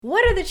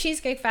What did the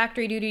Cheesecake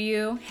Factory do to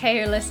you? Hey,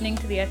 you're listening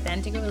to the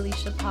Authentic with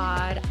Alicia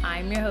pod.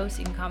 I'm your host.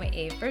 You can call me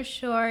A for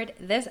short.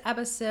 This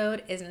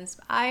episode is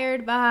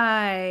inspired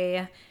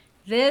by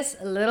this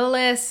little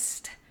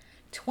list.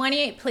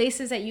 28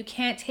 places that you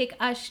can't take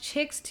us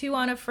chicks to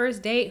on a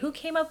first date. Who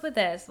came up with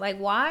this? Like,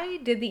 why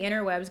did the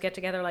interwebs get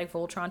together like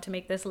Voltron to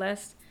make this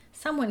list?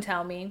 Someone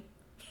tell me.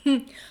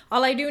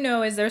 All I do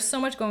know is there's so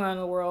much going on in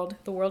the world.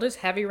 The world is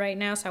heavy right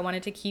now, so I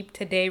wanted to keep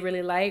today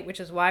really light, which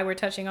is why we're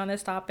touching on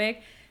this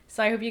topic.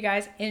 So I hope you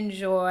guys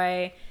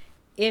enjoy.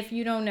 If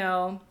you don't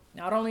know,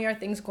 not only are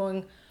things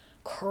going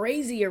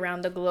crazy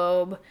around the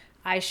globe,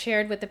 I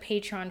shared with the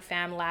Patreon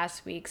fam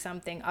last week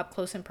something up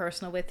close and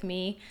personal with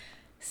me.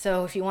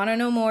 So if you want to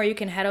know more, you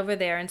can head over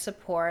there and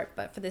support.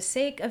 But for the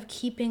sake of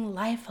keeping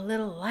life a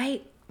little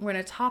light, we're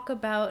going to talk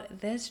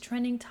about this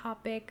trending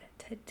topic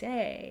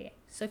today.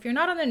 So if you're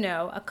not on the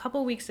know, a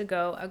couple weeks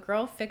ago, a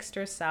girl fixed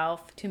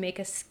herself to make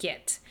a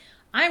skit.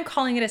 I'm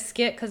calling it a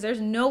skit because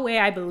there's no way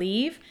I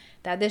believe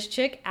that this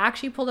chick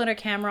actually pulled out her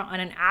camera on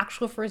an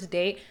actual first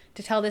date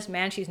to tell this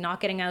man she's not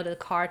getting out of the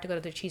car to go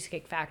to the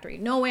Cheesecake Factory.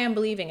 No way I'm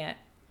believing it.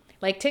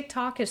 Like,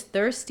 TikTok is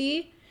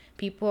thirsty.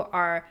 People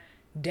are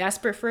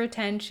desperate for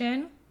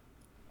attention.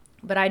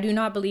 But I do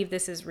not believe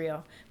this is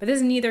real. But this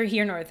is neither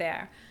here nor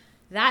there.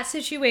 That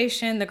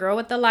situation, the girl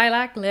with the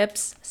lilac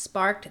lips,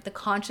 sparked the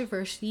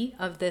controversy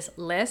of this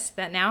list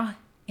that now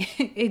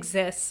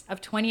exists of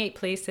 28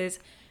 places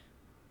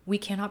we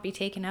cannot be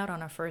taken out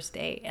on a first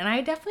date. And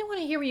I definitely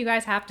want to hear what you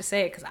guys have to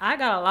say because I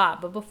got a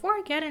lot. But before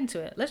I get into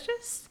it, let's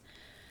just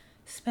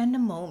spend a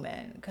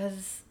moment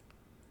because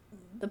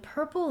the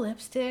purple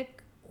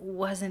lipstick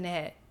wasn't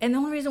it. And the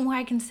only reason why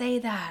I can say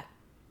that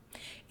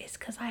is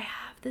because I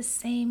have the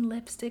same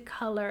lipstick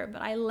color,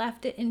 but I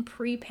left it in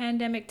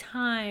pre-pandemic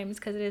times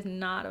because it is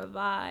not a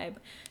vibe.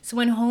 So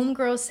when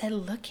homegirls said,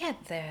 look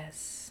at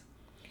this,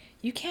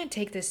 you can't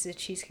take this to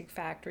Cheesecake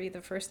Factory,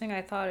 the first thing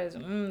I thought is,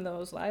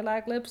 those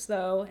lilac lips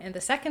though. And the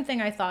second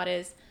thing I thought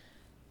is,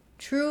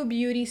 true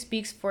beauty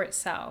speaks for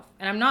itself.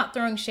 And I'm not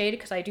throwing shade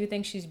because I do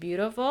think she's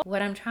beautiful.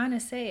 What I'm trying to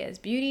say is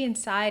beauty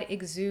inside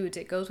exudes.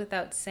 It goes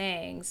without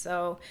saying.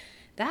 So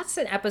that's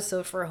an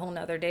episode for a whole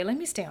nother day. Let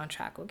me stay on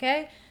track,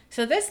 okay?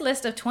 So this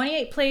list of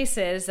 28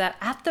 places that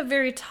at the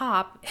very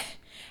top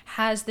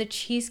has the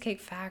Cheesecake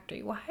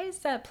Factory. Why is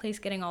that place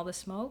getting all the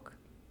smoke?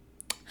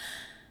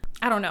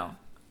 I don't know.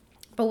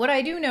 But what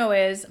I do know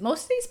is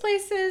most of these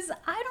places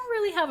I don't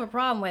really have a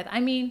problem with.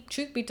 I mean,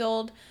 truth be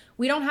told,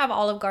 we don't have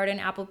Olive Garden,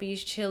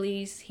 Applebee's,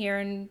 Chili's here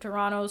in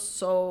Toronto.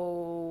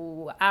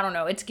 So I don't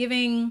know. It's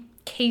giving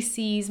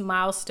Casey's,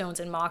 Milestones,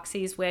 and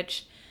Moxie's,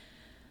 which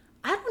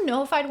I don't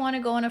know if I'd want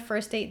to go on a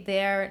first date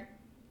there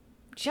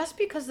just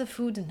because the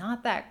food's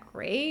not that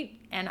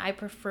great. And I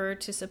prefer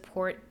to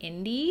support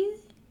indie,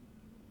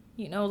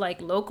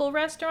 like local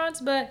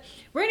restaurants, but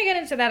we're going to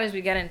get into that as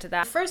we get into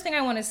that. First thing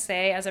I want to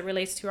say as it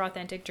relates to your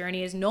authentic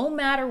journey is no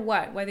matter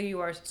what, whether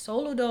you are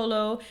solo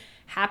dolo,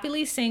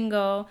 happily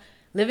single,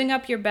 living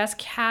up your best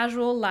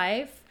casual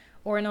life,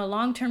 or in a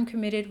long-term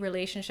committed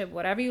relationship,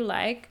 whatever you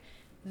like,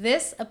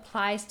 this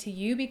applies to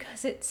you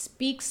because it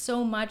speaks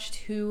so much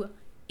to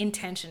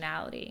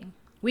intentionality.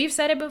 We've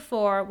said it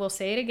before, we'll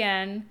say it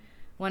again.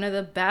 One of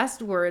the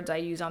best words I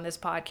use on this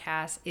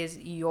podcast is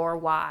your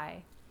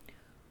why.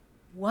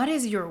 What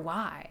is your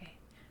why?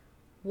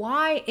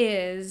 Why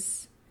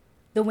is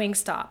the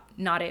Wingstop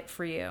not it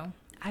for you?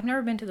 I've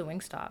never been to the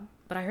Wingstop,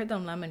 but I heard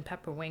them lemon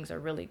pepper wings are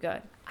really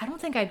good. I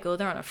don't think I'd go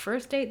there on a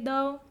first date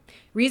though.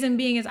 Reason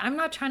being is I'm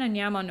not trying to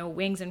yam on no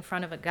wings in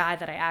front of a guy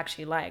that I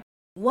actually like.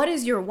 What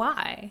is your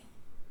why?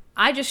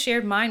 I just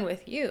shared mine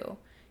with you.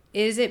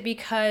 Is it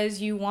because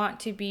you want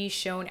to be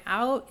shown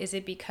out? Is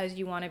it because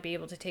you want to be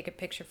able to take a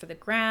picture for the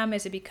gram?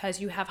 Is it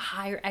because you have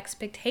higher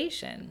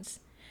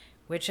expectations?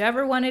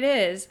 Whichever one it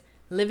is,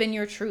 live in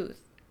your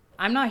truth.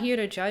 I'm not here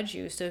to judge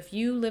you. So if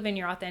you live in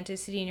your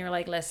authenticity and you're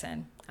like,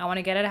 listen, I want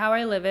to get it how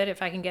I live it.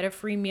 If I can get a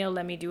free meal,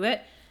 let me do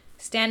it.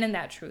 Stand in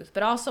that truth.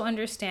 But also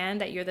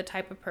understand that you're the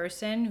type of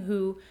person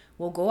who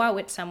will go out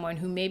with someone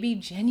who maybe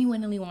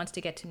genuinely wants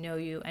to get to know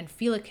you and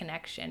feel a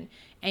connection.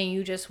 And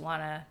you just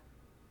want to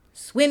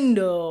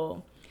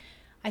swindle.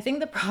 I think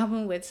the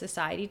problem with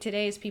society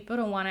today is people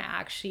don't want to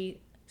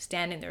actually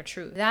stand in their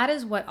truth. That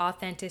is what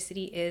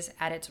authenticity is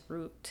at its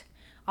root.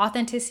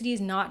 Authenticity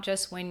is not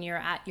just when you're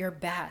at your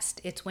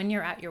best. It's when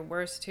you're at your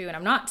worst too. And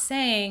I'm not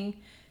saying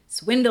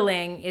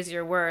swindling is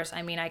your worst.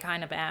 I mean, I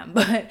kind of am.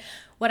 But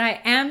what I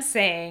am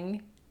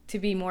saying, to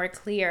be more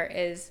clear,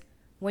 is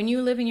when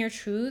you live in your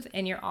truth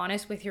and you're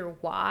honest with your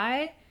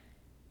why,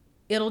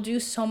 it'll do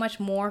so much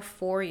more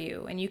for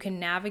you and you can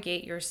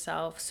navigate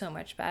yourself so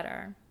much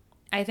better.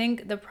 I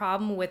think the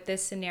problem with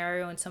this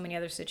scenario and so many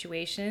other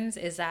situations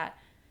is that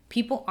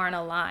people aren't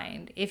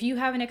aligned. If you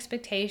have an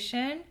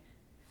expectation,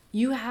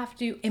 you have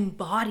to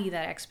embody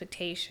that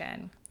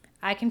expectation.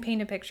 I can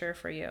paint a picture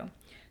for you.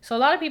 So a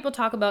lot of people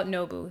talk about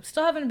Nobu.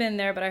 Still haven't been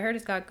there, but I heard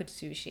it's got good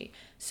sushi.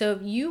 So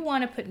if you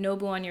want to put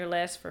Nobu on your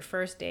list for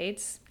first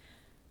dates,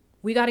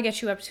 we got to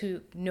get you up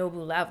to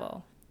Nobu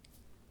level.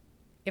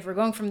 If we're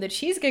going from the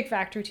Cheesecake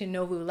Factory to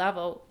Nobu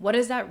level, what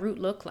does that route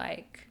look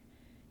like?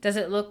 Does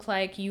it look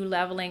like you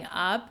leveling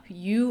up,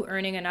 you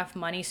earning enough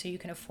money so you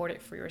can afford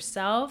it for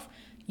yourself,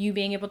 you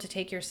being able to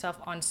take yourself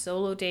on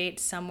solo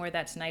dates somewhere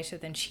that's nicer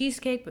than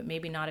Cheesecake, but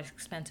maybe not as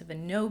expensive as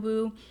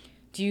Nobu?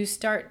 Do you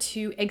start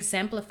to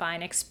exemplify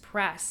and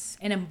express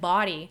and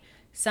embody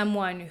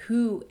someone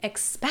who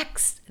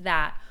expects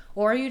that?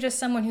 Or are you just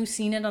someone who's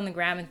seen it on the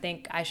gram and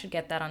think, I should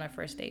get that on a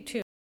first date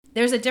too?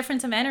 There's a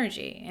difference of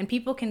energy, and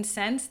people can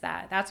sense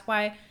that. That's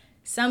why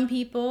some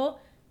people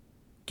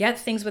get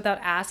things without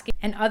asking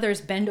and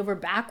others bend over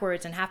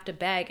backwards and have to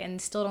beg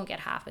and still don't get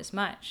half as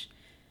much.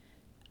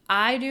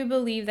 I do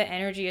believe that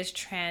energy is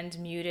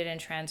transmuted and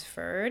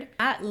transferred.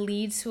 That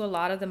leads to a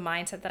lot of the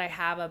mindset that I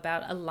have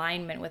about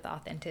alignment with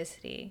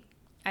authenticity.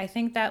 I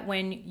think that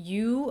when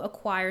you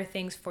acquire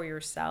things for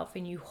yourself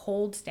and you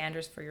hold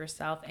standards for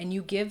yourself and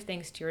you give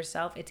things to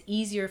yourself, it's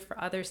easier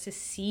for others to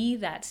see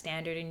that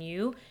standard in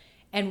you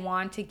and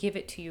want to give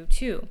it to you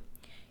too.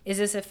 Is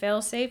this a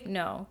fail-safe?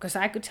 No, because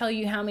I could tell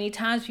you how many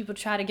times people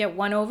try to get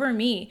one over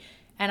me,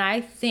 and I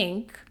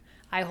think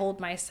I hold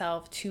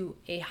myself to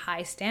a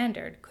high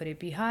standard. Could it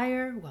be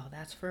higher? Well,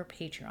 that's for a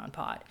Patreon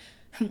pod.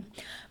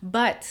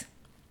 But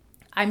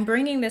I'm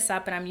bringing this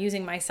up and I'm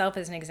using myself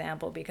as an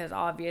example because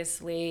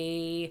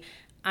obviously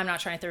I'm not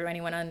trying to throw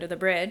anyone under the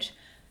bridge,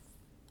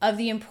 of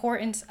the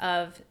importance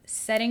of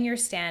setting your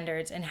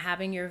standards and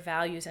having your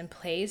values in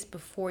place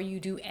before you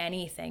do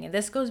anything. And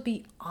this goes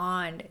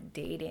beyond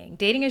dating.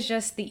 Dating is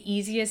just the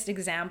easiest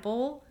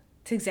example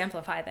to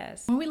exemplify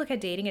this. When we look at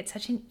dating, it's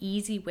such an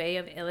easy way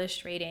of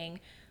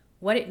illustrating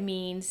what it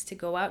means to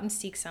go out and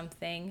seek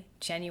something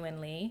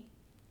genuinely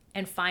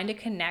and find a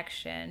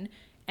connection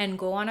and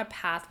go on a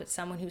path with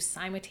someone who's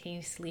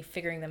simultaneously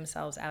figuring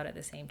themselves out at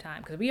the same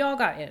time. Because we all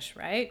got ish,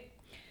 right?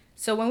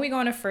 So when we go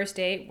on a first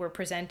date, we're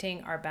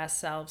presenting our best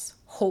selves,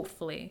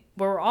 hopefully.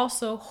 But we're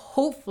also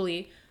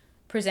hopefully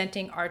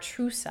presenting our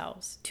true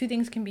selves. Two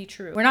things can be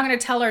true. We're not going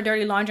to tell our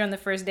dirty laundry on the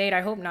first date.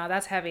 I hope not.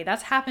 That's heavy.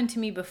 That's happened to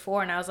me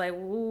before. And I was like,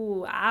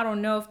 ooh, I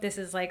don't know if this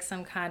is like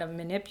some kind of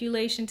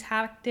manipulation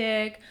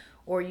tactic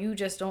or you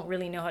just don't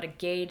really know how to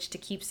gauge to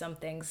keep some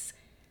things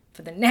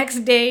for the next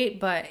date.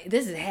 But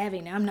this is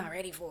heavy now. I'm not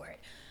ready for it.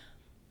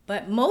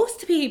 But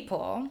most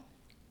people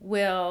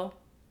will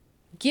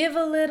give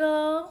a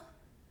little,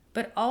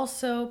 but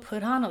also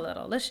put on a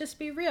little. Let's just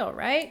be real,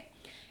 right?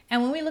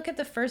 And when we look at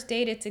the first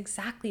date, it's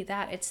exactly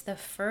that. It's the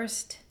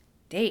first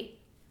date.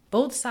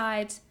 Both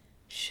sides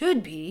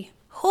should be,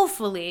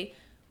 hopefully,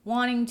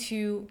 wanting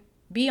to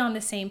be on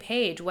the same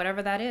page,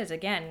 whatever that is.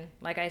 Again,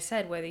 like I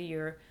said, whether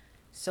you're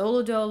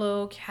solo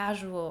dolo,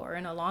 casual, or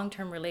in a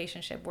long-term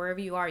relationship, wherever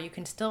you are, you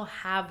can still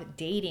have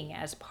dating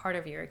as part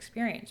of your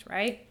experience,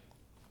 right?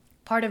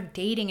 Part of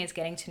dating is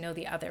getting to know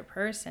the other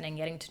person and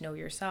getting to know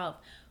yourself.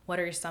 What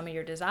are some of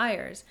your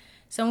desires?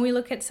 So when we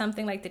look at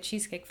something like the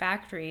Cheesecake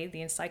Factory,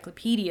 the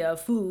encyclopedia of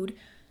food,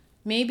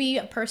 maybe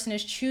a person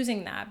is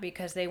choosing that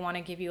because they want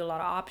to give you a lot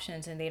of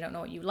options and they don't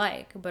know what you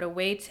like. But a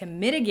way to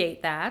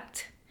mitigate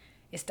that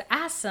is to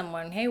ask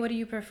someone, hey, what do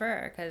you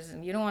prefer? Because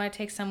you don't want to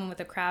take someone with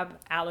a crab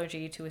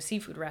allergy to a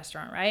seafood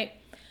restaurant, right?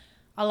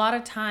 A lot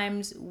of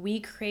times we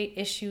create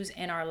issues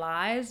in our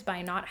lives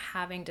by not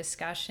having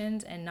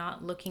discussions and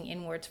not looking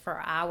inwards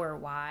for our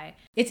why.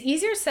 It's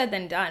easier said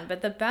than done,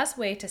 but the best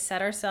way to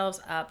set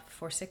ourselves up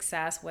for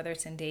success, whether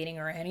it's in dating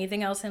or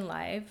anything else in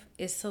life,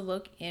 is to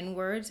look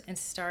inwards and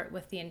start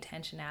with the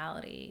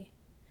intentionality.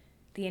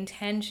 The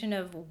intention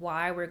of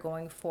why we're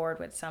going forward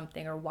with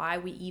something or why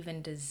we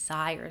even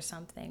desire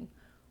something.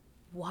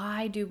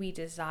 Why do we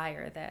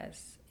desire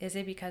this? Is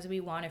it because we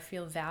want to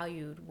feel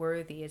valued,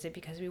 worthy? Is it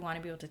because we want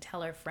to be able to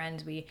tell our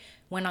friends we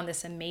went on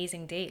this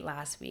amazing date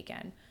last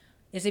weekend?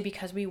 Is it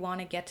because we want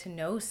to get to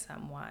know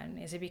someone?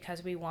 Is it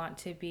because we want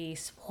to be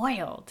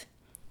spoiled?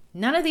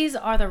 None of these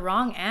are the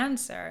wrong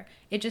answer.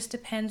 It just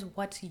depends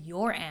what's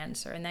your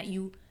answer and that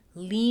you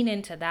lean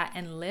into that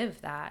and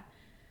live that.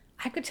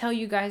 I could tell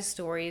you guys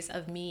stories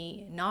of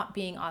me not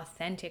being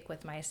authentic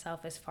with myself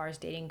as far as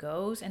dating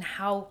goes and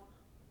how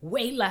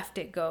way left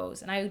it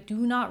goes. And I do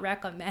not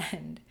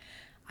recommend.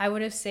 I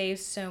would have saved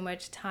so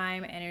much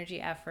time, energy,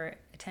 effort,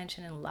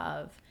 attention, and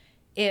love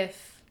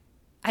if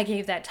I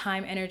gave that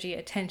time, energy,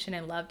 attention,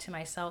 and love to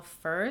myself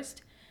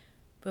first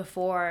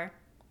before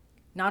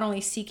not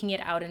only seeking it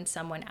out in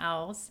someone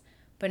else,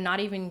 but not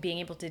even being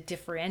able to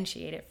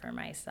differentiate it for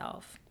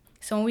myself.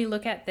 So when we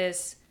look at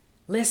this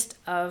list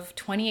of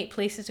 28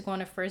 places to go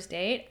on a first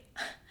date,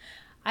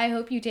 I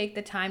hope you take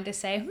the time to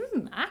say,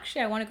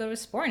 actually, I want to go to a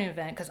sporting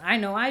event because I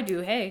know I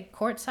do. Hey,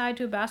 courtside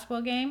to a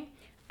basketball game,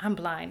 I'm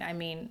blind. I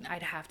mean,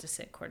 I'd have to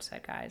sit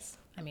courtside, guys.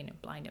 I mean,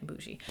 blind and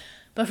bougie.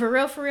 But for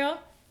real,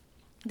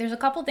 there's a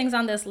couple things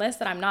on this list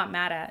that I'm not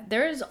mad at.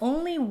 There's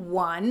only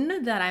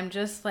one that I'm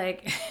just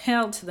like,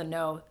 hell to the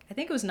no. I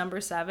think it was number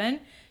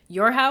 7,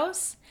 Your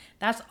House.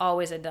 That's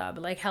always a dub.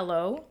 Like,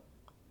 hello?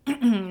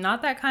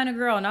 Not that kind of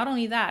girl. Not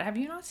only that, have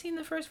you not seen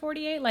the first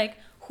 48? Like,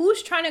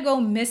 who's trying to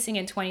go missing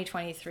in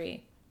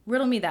 2023?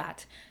 Riddle me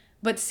that.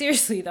 But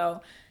seriously,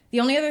 though, The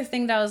only other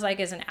thing that I was like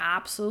is an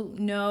absolute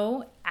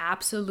no,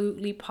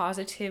 absolutely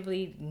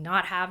positively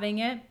not having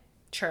it,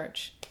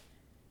 church.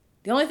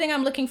 The only thing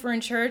I'm looking for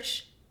in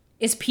church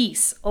is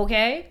peace,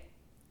 okay?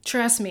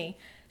 Trust me.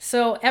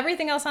 So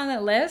everything else on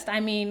that list, I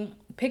mean,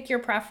 pick your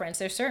preference.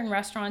 There's certain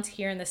restaurants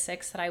here in the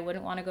Six that I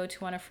wouldn't want to go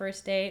to on a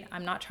first date.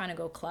 I'm not trying to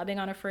go clubbing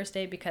on a first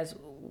date because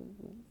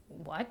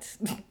what?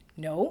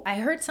 No. I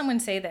heard someone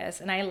say this,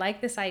 and I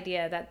like this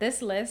idea that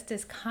this list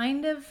is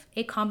kind of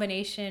a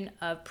combination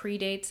of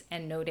pre-dates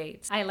and no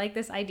dates. I like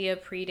this idea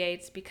of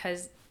pre-dates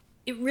because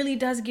it really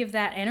does give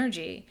that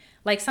energy.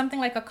 Like something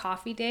like a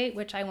coffee date,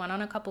 which I went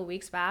on a couple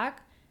weeks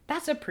back,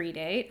 that's a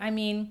pre-date. I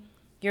mean,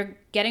 you're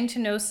getting to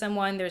know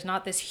someone. There's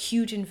not this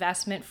huge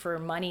investment for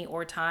money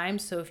or time.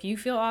 So if you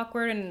feel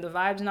awkward and the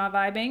vibe's not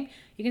vibing,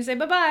 you can say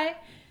bye-bye.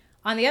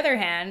 On the other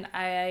hand,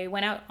 I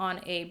went out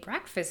on a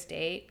breakfast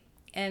date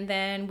and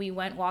then we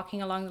went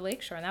walking along the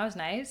lakeshore and that was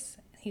nice.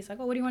 He's like,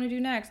 oh, what do you want to do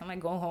next? I'm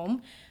like, go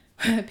home.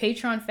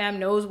 Patreon fam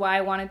knows why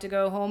I wanted to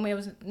go home. It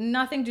was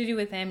nothing to do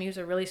with him. He was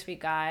a really sweet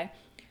guy.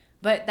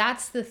 But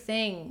that's the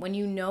thing. When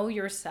you know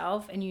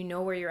yourself and you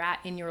know where you're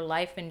at in your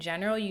life in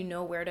general, you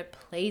know where to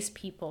place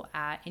people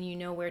at and you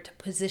know where to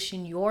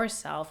position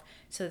yourself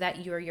so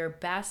that you're your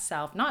best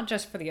self, not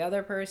just for the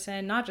other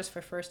person, not just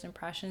for first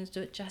impressions,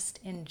 but just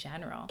in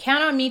general.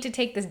 Count on me to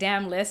take this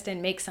damn list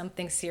and make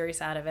something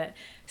serious out of it.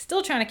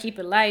 Still trying to keep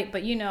it light,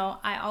 but you know,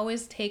 I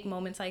always take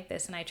moments like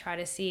this and I try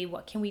to see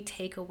what can we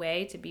take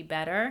away to be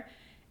better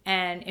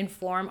and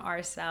inform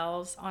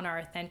ourselves on our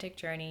authentic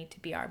journey to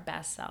be our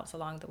best selves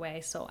along the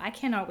way. So I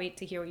cannot wait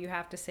to hear what you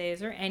have to say.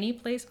 Is there any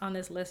place on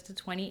this list of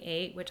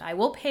 28, which I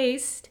will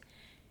paste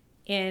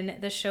in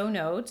the show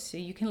notes so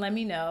you can let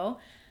me know,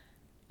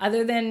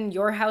 other than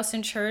your house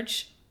and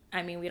church?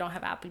 I mean, we don't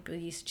have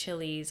Applebee's,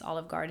 Chili's,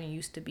 Olive Garden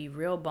used to be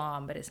real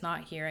bomb, but it's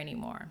not here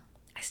anymore.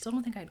 I still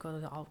don't think I'd go to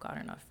the Olive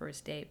Garden on a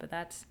first date, but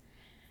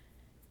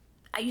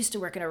I used to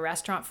work in a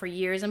restaurant for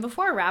years. And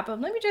before I wrap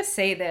up, let me just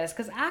say this,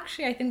 because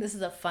actually I think this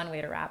is a fun way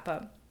to wrap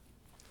up.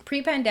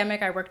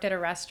 Pre-pandemic, I worked at a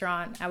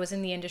restaurant. I was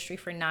in the industry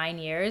for 9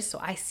 years, so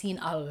I seen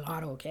a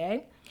lot,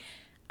 okay?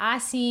 I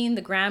seen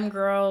the gram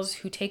girls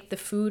who take the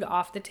food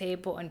off the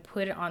table and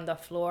put it on the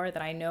floor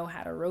that I know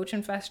had a roach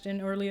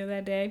infestation earlier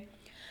that day,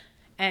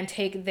 and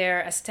take their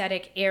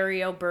aesthetic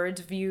aerial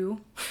bird's view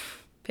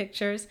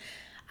pictures.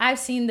 I've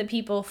seen the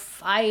people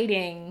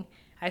fighting.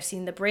 I've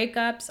seen the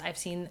breakups. I've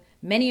seen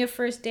many of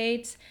first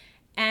dates,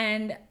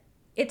 and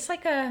it's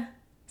like a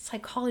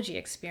psychology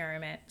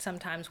experiment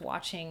sometimes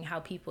watching how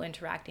people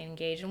interact and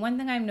engage. And one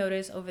thing I've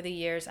noticed over the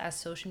years as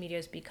social media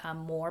has become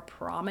more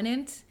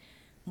prominent,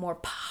 more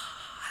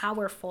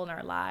powerful in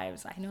our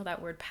lives, I know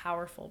that word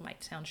powerful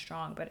might sound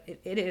strong, but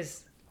it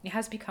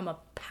has become a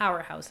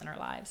powerhouse in our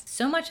lives.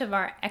 So much of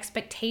our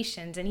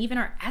expectations and even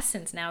our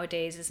essence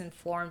nowadays is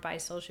informed by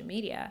social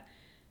media.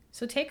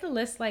 So take a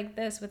list like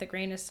this with a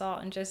grain of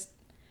salt and just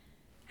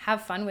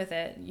have fun with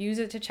it. Use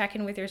it to check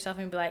in with yourself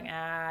and be like,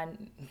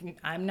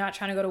 I'm not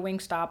trying to go to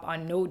Wingstop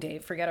on no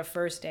date. Forget a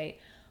first date.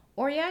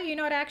 Or yeah, you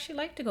know, I'd actually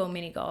like to go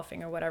mini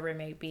golfing or whatever it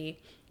may be.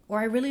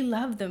 Or I really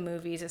love the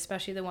movies,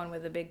 especially the one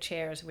with the big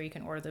chairs where you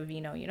can order the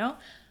vino, you know?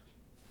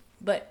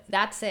 But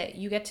that's it.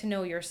 You get to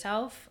know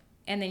yourself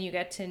and then you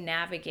get to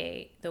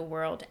navigate the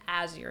world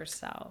as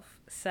yourself.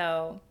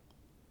 So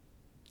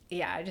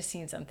yeah, I've just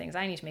seen some things.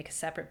 I need to make a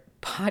separate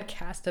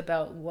podcast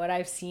about what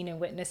I've seen and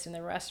witnessed in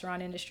the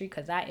restaurant industry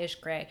because that is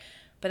great.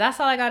 But that's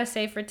all I got to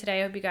say for today.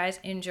 I hope you guys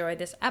enjoyed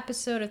this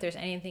episode. If there's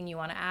anything you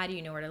want to add,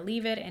 you know where to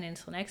leave it. And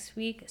until next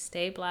week,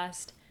 stay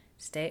blessed,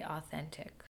 stay authentic.